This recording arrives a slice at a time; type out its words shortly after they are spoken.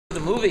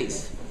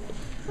movies.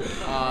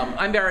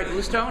 I'm Barry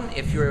Bluestone.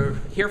 If you're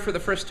here for the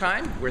first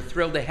time, we're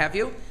thrilled to have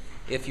you.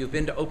 If you've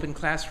been to Open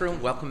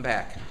Classroom, welcome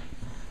back.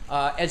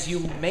 As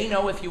you may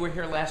know if you were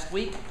here last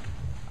week,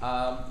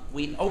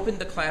 we opened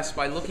the class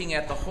by looking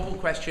at the whole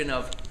question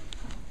of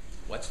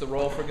what's the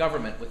role for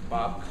government with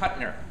Bob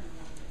Kuttner.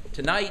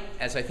 Tonight,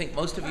 as I think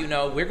most of you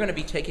know, we're going to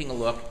be taking a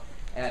look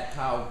at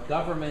how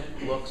government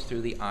looks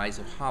through the eyes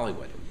of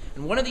Hollywood.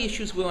 And one of the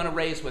issues we want to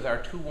raise with our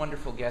two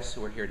wonderful guests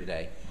who are here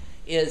today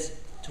is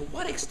to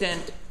what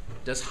extent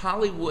does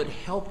Hollywood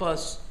help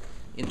us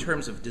in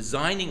terms of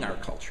designing our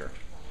culture,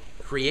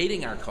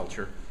 creating our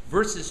culture,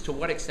 versus to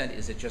what extent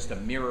is it just a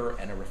mirror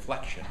and a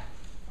reflection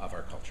of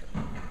our culture?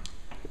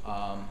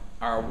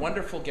 Our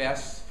wonderful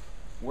guests,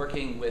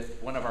 working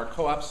with one of our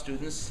co-op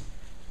students,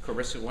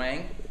 Carissa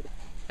Wang,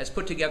 has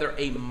put together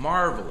a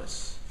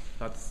marvelous,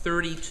 about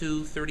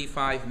 32,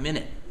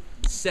 35-minute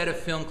set of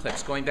film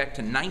clips going back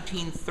to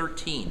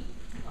 1913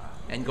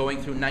 and going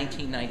through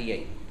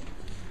 1998.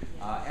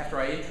 After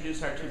I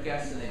introduce our two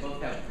guests, and they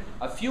both have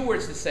a few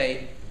words to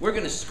say, we're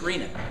going to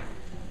screen it,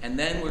 and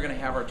then we're going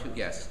to have our two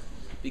guests.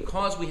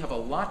 Because we have a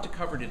lot to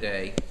cover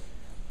today,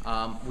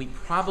 we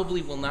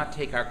probably will not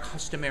take our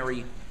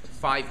customary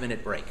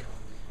 5-minute break,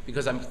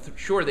 because I'm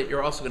sure that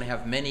you're also going to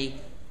have many,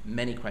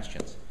 many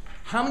questions.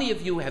 How many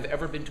of you have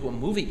ever been to a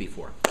movie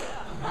before?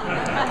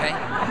 Okay?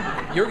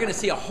 You're going to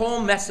see a whole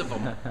mess of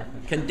them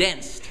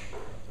condensed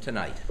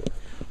tonight.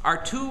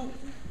 Our two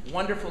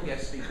wonderful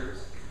guest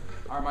speakers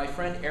are my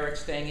friend Eric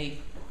Stange,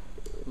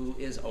 who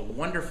is a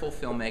wonderful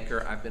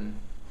filmmaker. I've been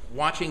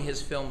watching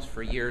his films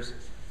for years.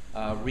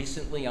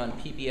 Recently on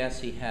PBS,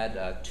 he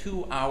had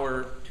two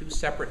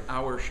separate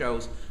hour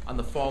shows on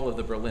the fall of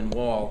the Berlin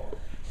Wall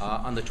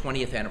on the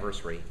 20th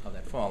anniversary of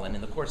that fall. And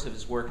in the course of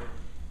his work,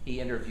 he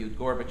interviewed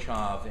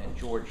Gorbachev and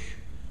George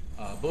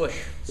Bush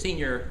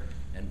Sr.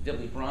 and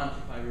Willy Brandt,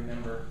 if I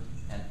remember,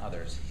 and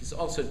others. He's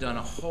also done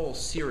a whole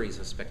series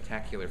of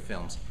spectacular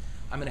films.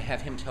 I'm going to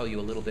have him tell you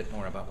a little bit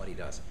more about what he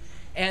does.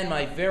 And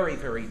my very,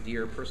 very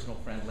dear personal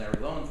friend, Larry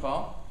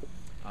Lowenthal.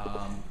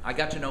 I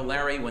got to know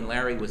Larry when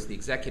Larry was the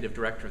executive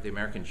director of the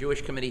American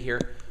Jewish Committee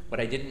here. What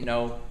I didn't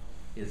know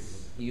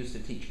is he used to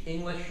teach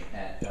English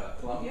at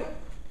Columbia,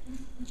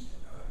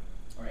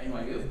 or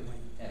NYU,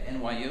 at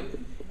NYU,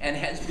 and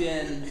has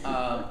been,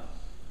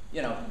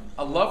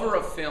 a lover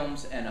of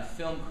films and a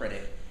film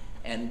critic.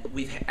 And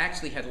we've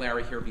actually had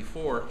Larry here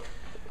before,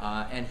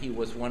 and he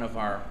was one of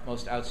our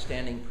most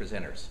outstanding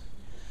presenters.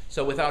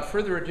 So without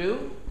further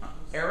ado,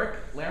 Eric,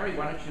 Larry,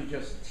 why don't you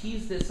just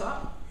tease this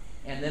up,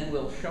 and then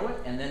we'll show it,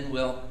 and then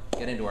we'll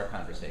get into our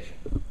conversation.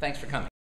 Thanks for coming.